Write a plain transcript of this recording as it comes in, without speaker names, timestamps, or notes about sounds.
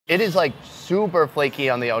It is like super flaky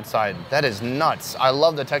on the outside. That is nuts. I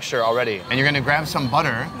love the texture already. And you're gonna grab some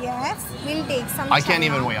butter. Yes, we'll take some. I can't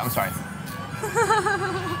even wait, I'm sorry.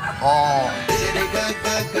 Oh.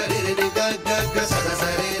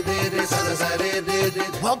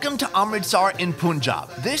 Welcome to Amritsari in Punjab.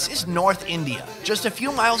 This is North India, just a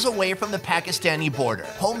few miles away from the Pakistani border,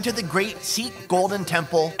 home to the great Sikh Golden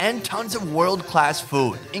Temple and tons of world-class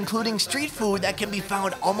food, including street food that can be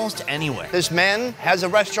found almost anywhere. This man has a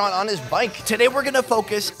restaurant on his bike. Today we're gonna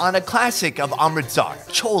focus on a classic of Amritsari,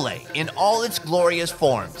 chole, in all its glorious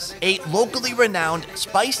forms. A locally renowned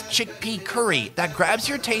spiced chickpea curry that grabs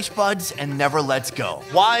your taste buds and never lets go.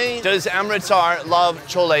 Why does Amritsar love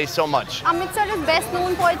chole so much? Amritsar is best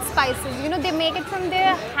known for its spices. You know, they make it from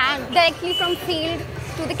their hand, directly from field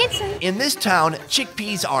to the kitchen. In this town,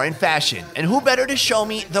 chickpeas are in fashion, and who better to show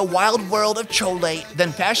me the wild world of chole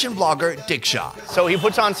than fashion blogger Diksha. So he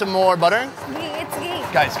puts on some more butter? Ghee, it's ghee.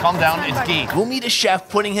 Guys, calm down, it's ghee. We'll meet a chef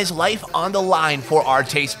putting his life on the line for our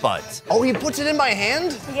taste buds. Oh, he puts it in by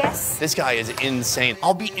hand? Yes. This guy is insane.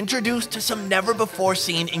 I'll be introduced to some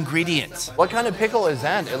never-before-seen ingredients. What kind of pickle is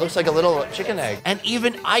that? It looks like a little chicken egg. And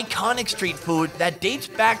even iconic street food that dates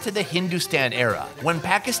back to the Hindustan era, when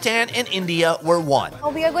Pakistan and India were one.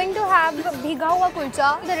 We are going to have bhiga hua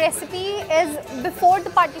kulcha. The recipe is before the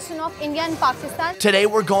partition of India and Pakistan. Today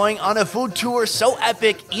we're going on a food tour so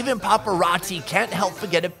epic, even paparazzi can't help but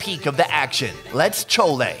get a peek of the action. Let's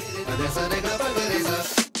chole.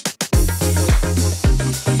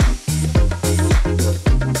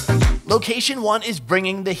 Location 1 is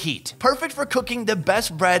bringing the heat. Perfect for cooking the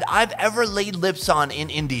best bread I've ever laid lips on in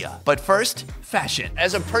India. But first, fashion.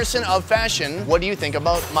 As a person of fashion, what do you think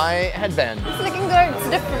about my headband? It's looking good, it's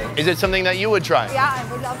different. Is it something that you would try? Yeah,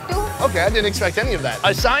 I would love to. Okay, I didn't expect any of that.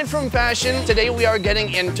 Aside from fashion, today we are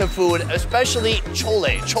getting into food, especially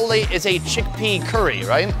chole. Chole is a chickpea curry,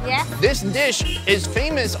 right? Yeah. This dish is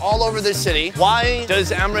famous all over the city. Why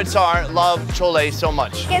does Amritsar love chole so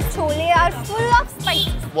much? Because chole are full of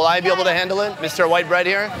spices. Will I be able to handle it, Mr. White Bread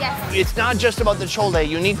here? Yes. It's not just about the chole.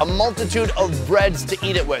 You need a multitude of breads to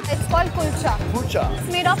eat it with. It's called kulcha. Kulcha. It's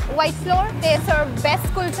made of white flour. They serve best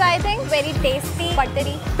kulcha, I think. Very tasty,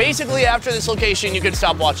 buttery. Basically, after this location, you can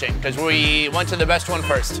stop watching because we went to the best one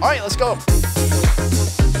first. All right, let's go.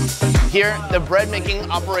 Here, the bread making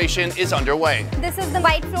operation is underway. This is the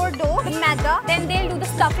white flour dough, the maida. Then they'll do the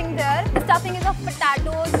stuffing there. The stuffing is of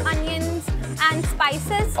potatoes, onions, and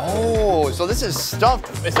spices. Oh, so this is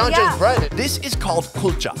stuffed. It's not just bread. This is called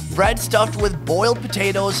kulcha. Bread stuffed with boiled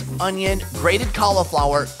potatoes, onion, grated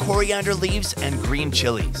cauliflower, coriander leaves, and green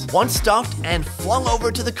chillies. Once stuffed and flung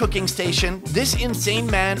over to the cooking station, this insane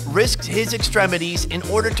man risks his extremities in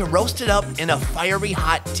order to roast it up in a fiery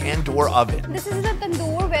hot tandoor oven. This is the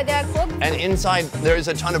tandoor where they are cooked. And inside, there is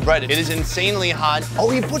a ton of bread. It is insanely hot.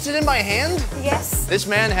 Oh, he puts it in by hand? Yes. This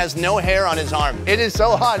man has no hair on his arm. It is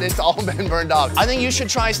so hot, it's all been burned off. I think you should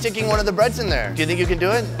try sticking one of the breads in there. Do you think you can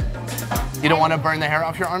do it? You don't want to burn the hair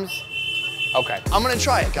off your arms? Okay, I'm gonna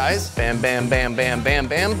try it, guys. Bam, bam, bam, bam, bam,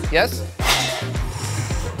 bam. Yes?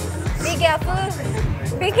 Be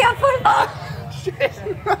careful. Be careful. Shit.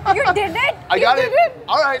 You did it. I got it.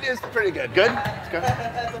 All right, it's pretty good. Good? It's good.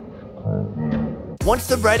 Once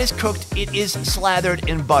the bread is cooked, it is slathered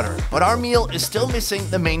in butter. But our meal is still missing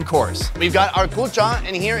the main course. We've got our kulcha,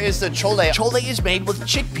 and here is the chole. Chole is made with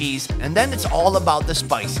chickpeas, and then it's all about the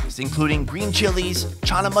spices, including green chilies,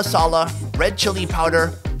 channa masala, red chili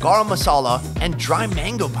powder, garam masala, and dry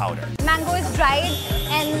mango powder. Mango is dried,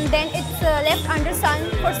 and then it's left under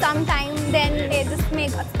sun for some time. Then they just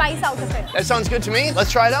make a spice out of it. That sounds good to me.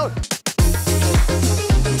 Let's try it out.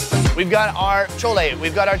 We've got our chole,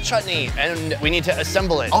 we've got our chutney, and we need to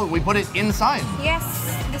assemble it. Oh, we put it inside. Yes,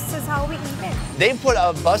 this is how we eat it. They put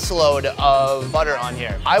a busload of butter on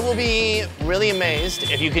here. I will be really amazed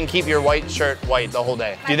if you can keep your white shirt white the whole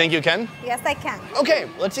day. Do you think you can? Yes, I can. Okay,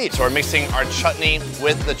 let's eat. So we're mixing our chutney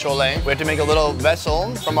with the chole. We have to make a little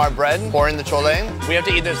vessel from our bread, pour in the chole. We have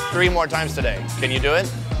to eat this 3 more times today. Can you do it?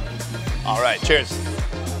 All right, cheers.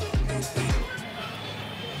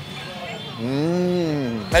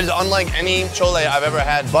 That is unlike any chole I've ever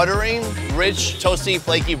had. Buttery, rich, toasty,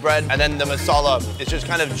 flaky bread, and then the masala is just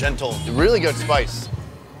kind of gentle. Really good spice.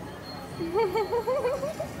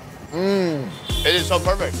 It is so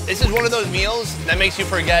perfect. This is one of those meals that makes you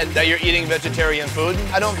forget that you're eating vegetarian food.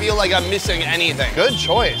 I don't feel like I'm missing anything. Good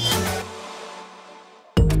choice.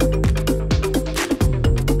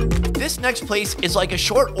 This next place is like a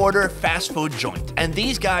short order fast food joint, and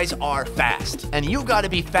these guys are fast. And you've got to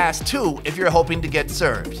be fast too if you're hoping to get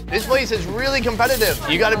served. This place is really competitive.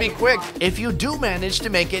 You gotta be quick. If you do manage to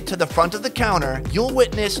make it to the front of the counter, you'll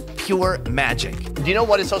witness pure magic. Do you know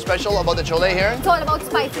what is so special about the chole here? It's all about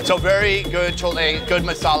spices. So very good chole, good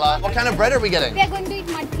masala. What kind of bread are we getting? We are going to eat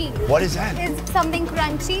matki. What is that? It's something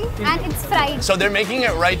crunchy and it's fried. So they're making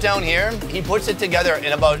it right down here. He puts it together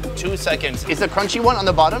in about 2 seconds. Is the crunchy one on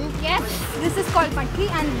the bottom? Yes, this is called matki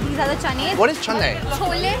and these are the chane. What is chutney?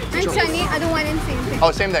 Chole and chane are the one and same thing.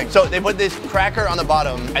 Oh, same thing. So they put this cracker on the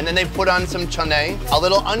bottom and then they put on some chutney, a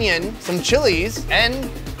little onion, some chilies, and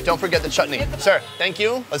don't forget the chutney. Sir, thank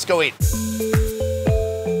you. Let's go eat.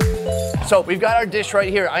 So we've got our dish right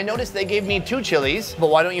here. I noticed they gave me 2 chilies, but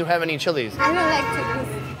why don't you have any chilies? I don't like chilies.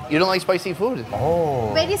 You don't like spicy food?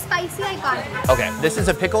 Oh. Very spicy, I can't. Okay, this is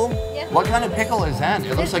a pickle? Yes. What kind of pickle is that?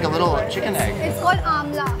 It looks like a little chicken egg. It's called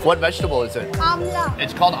amla. What vegetable is it? Amla.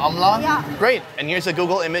 It's called amla? Yeah. Great, and here's a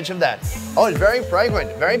Google image of that. Oh, it's very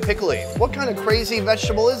fragrant, very pickly. What kind of crazy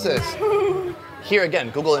vegetable is this? Here again,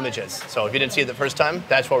 Google images. So if you didn't see it the first time,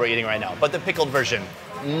 that's what we're eating right now. But the pickled version.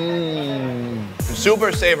 Mmm.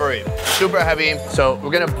 Super savory, super heavy. So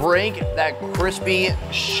we're gonna break that crispy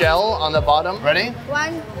shell on the bottom. Ready?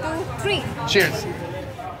 1, 2, 3. Cheers.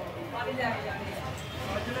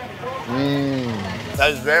 Mmm.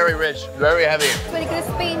 That is very rich, very heavy. Very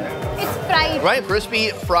crispy. It's fried. Right, crispy,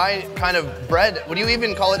 fried kind of bread. Would you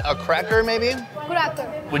even call it a cracker, maybe? Cracker.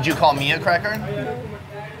 Would you call me a cracker?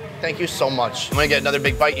 Thank you so much. I'm gonna get another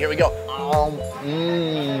big bite. Here we go.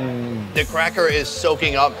 The cracker is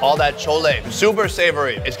soaking up all that chole. Super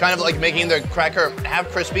savory. It's kind of like making the cracker half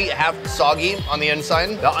crispy, half soggy on the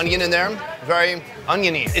inside. The onion in there, very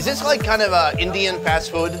oniony. Is this like kind of Indian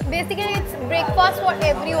fast food? Basically, it's breakfast for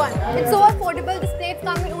everyone. It's so affordable. This plates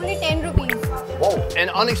come with only 10 rupees. Whoa, an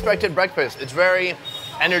unexpected breakfast. It's very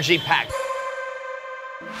energy packed.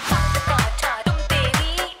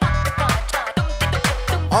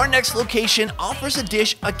 Our next location offers a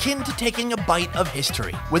dish akin to taking a bite of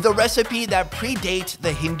history, with a recipe that predates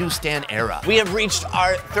the Hindustan era. We have reached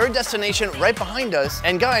our 3rd destination right behind us.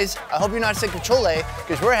 And guys, I hope you're not sick of chole,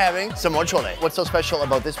 because we're having some more chole. What's so special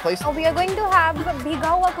about this place? We are going to have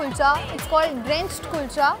bhiga hua kulcha. It's called drenched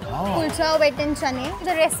kulcha. Kulcha wet in chane.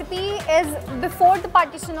 The recipe is before the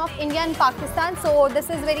partition of India and Pakistan, so this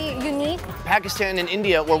is very unique. Pakistan and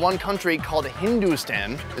India were one country called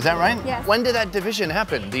Hindustan. Is that right? Yes. When did that division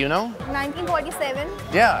happen? Do you know? 1947.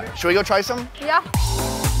 Yeah. Should we go try some? Yeah.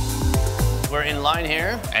 We're in line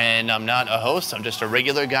here, and I'm not a host, I'm just a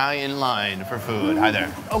regular guy in line for food. Hi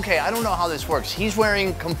there. Okay, I don't know how this works. He's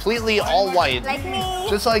wearing completely all white. Like me.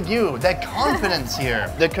 Just like you. That confidence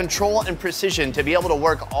here. The control and precision to be able to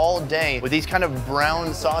work all day with these kind of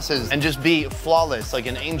brown sauces and just be flawless like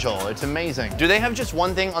an angel. It's amazing. Do they have just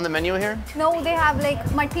one thing on the menu here? No, they have like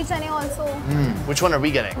matthi chane also. Which one are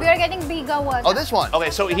we getting? We are getting bhiga hua. Oh, this one. Okay,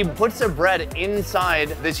 so he puts the bread inside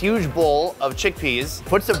this huge bowl of chickpeas,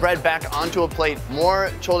 puts the bread back onto a plate, more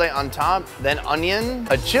chole on top, then onion,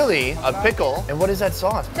 a chili, a pickle, and what is that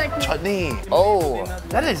sauce? Chutney. Chutney. Oh,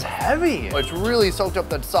 that is heavy. Oh, it's really soaked up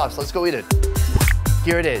that sauce. Let's go eat it.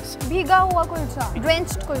 Here it is. Bhiga hua kulcha,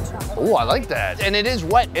 drenched kulcha. Oh, I like that. And it is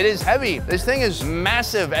wet, it is heavy. This thing is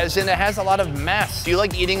massive, as in it has a lot of mass. Do you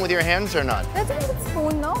like eating with your hands or not? Let's get a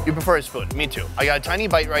spoon, no? You prefer a spoon? Me too. I got a tiny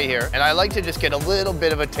bite right here, and I like to just get a little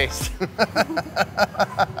bit of a taste.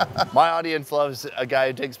 My audience loves a guy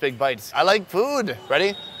who takes big bites. I like food.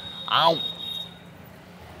 Ready? Ow.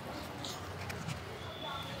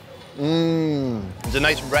 It's a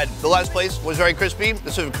nice bread. The last place was very crispy.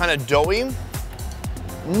 This is kind of doughy.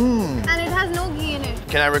 And it has no ghee in it.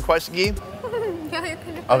 Can I request ghee? Yeah, you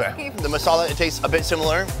can request Okay. ghee. The masala, it tastes a bit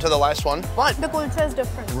similar to the last one, but The kulcha is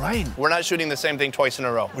different. right. We're not shooting the same thing twice in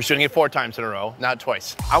a row. We're shooting it 4 times in a row, not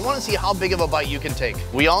twice. I want to see how big of a bite you can take.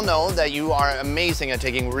 We all know that you are amazing at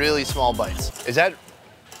taking really small bites. Is that...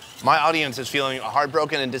 My audience is feeling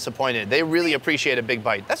heartbroken and disappointed. They really appreciate a big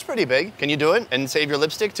bite. That's pretty big. Can you do it and save your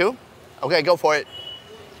lipstick too? Okay, go for it.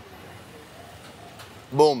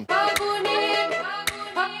 Boom.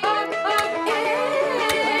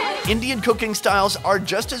 Indian cooking styles are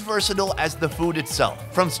just as versatile as the food itself,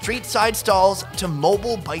 from street side stalls to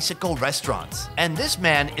mobile bicycle restaurants. And this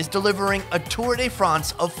man is delivering a tour de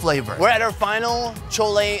France of flavor. We're at our final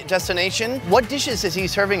chole destination. What dishes is he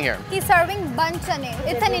serving here? He's serving bun chane.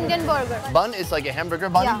 It's an Indian burger. Bun is like a hamburger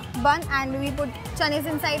bun? Yeah, bun and we put chanes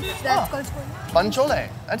inside. That's called chole. Bun chole.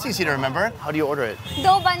 That's easy to remember. How do you order it?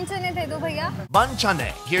 Do bun chane the do bhaiya. Bun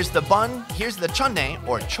chane. Here's the bun, here's the chane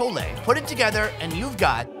or chole. Put it together and you've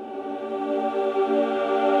got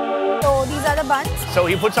So So these are the buns. So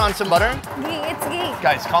he puts on some butter. Ghee, it's ghee.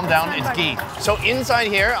 Guys, calm down, not it's butter. ghee. So inside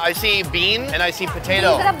here, I see bean and I see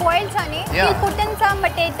potato. These are boiled chane. Yeah. We'll put in some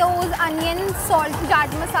potatoes, onions, salt,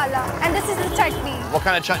 chaat masala. And this is the chutney. What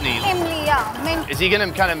kind of chutney? Imli, yeah. Mint. Is he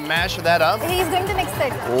gonna kind of mash that up? He's going to mix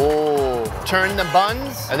it. Oh, turn the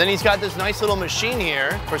buns. And then he's got this nice little machine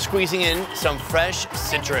here for squeezing in some fresh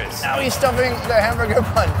citrus. Now he's stuffing the hamburger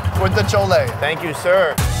bun with the chole. Thank you,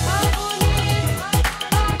 sir.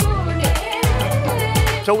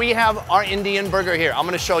 So we have our Indian burger here. I'm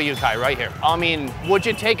gonna show you, Kai, right here. I mean, would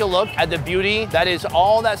you take a look at the beauty? That is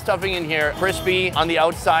all that stuffing in here. Crispy on the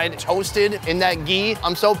outside, toasted in that ghee.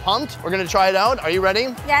 I'm so pumped. We're gonna try it out. Are you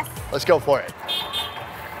ready? Yes. Let's go for it.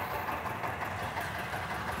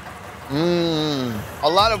 A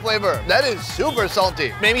lot of flavor. That is super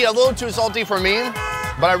salty. Maybe a little too salty for me,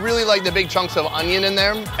 but I really like the big chunks of onion in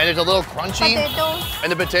there, and it's a little crunchy. Potatoes.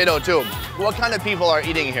 And the potato too. What kind of people are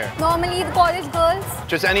eating here? Normally the college girls.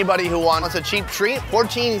 Just anybody who wants a cheap treat.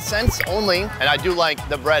 14 cents only. And I do like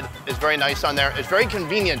the bread is very nice on there. It's very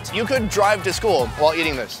convenient. You could drive to school while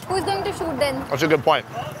eating this. Who's going to shoot then? That's a good point.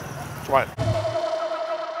 That's right.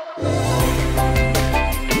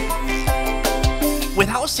 With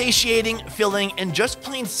how satiating, filling, and just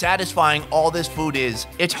plain satisfying all this food is,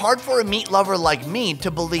 it's hard for a meat lover like me to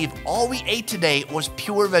believe all we ate today was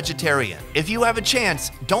pure vegetarian. If you have a chance,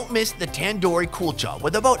 don't miss the tandoori kulcha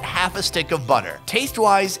with about half a stick of butter.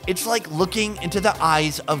 Taste-wise, it's like looking into the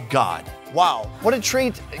eyes of God. Wow, what a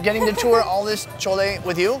treat getting to tour all this chole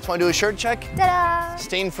with you. Just want to do a shirt check? Ta-da!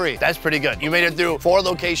 Stain free. That's pretty good. You made it through 4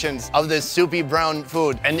 locations of this soupy brown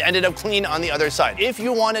food and ended up clean on the other side. If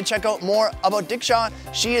you want to check out more about Diksha,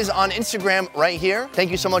 she is on Instagram right here.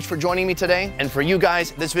 Thank you so much for joining me today. And for you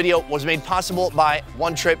guys, this video was made possible by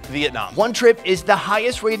One Trip Vietnam. One Trip is the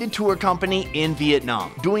highest rated tour company in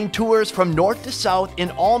Vietnam, doing tours from north to south in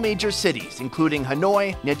all major cities, including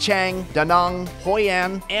Hanoi, Nha Trang, Da Nang, Hoi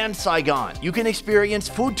An, and Saigon. You can experience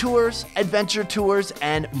food tours, adventure tours,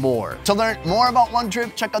 and more. To learn more about One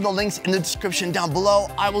Trip, check out the links in the description down below.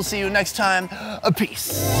 I will see you next time.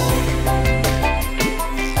 Peace.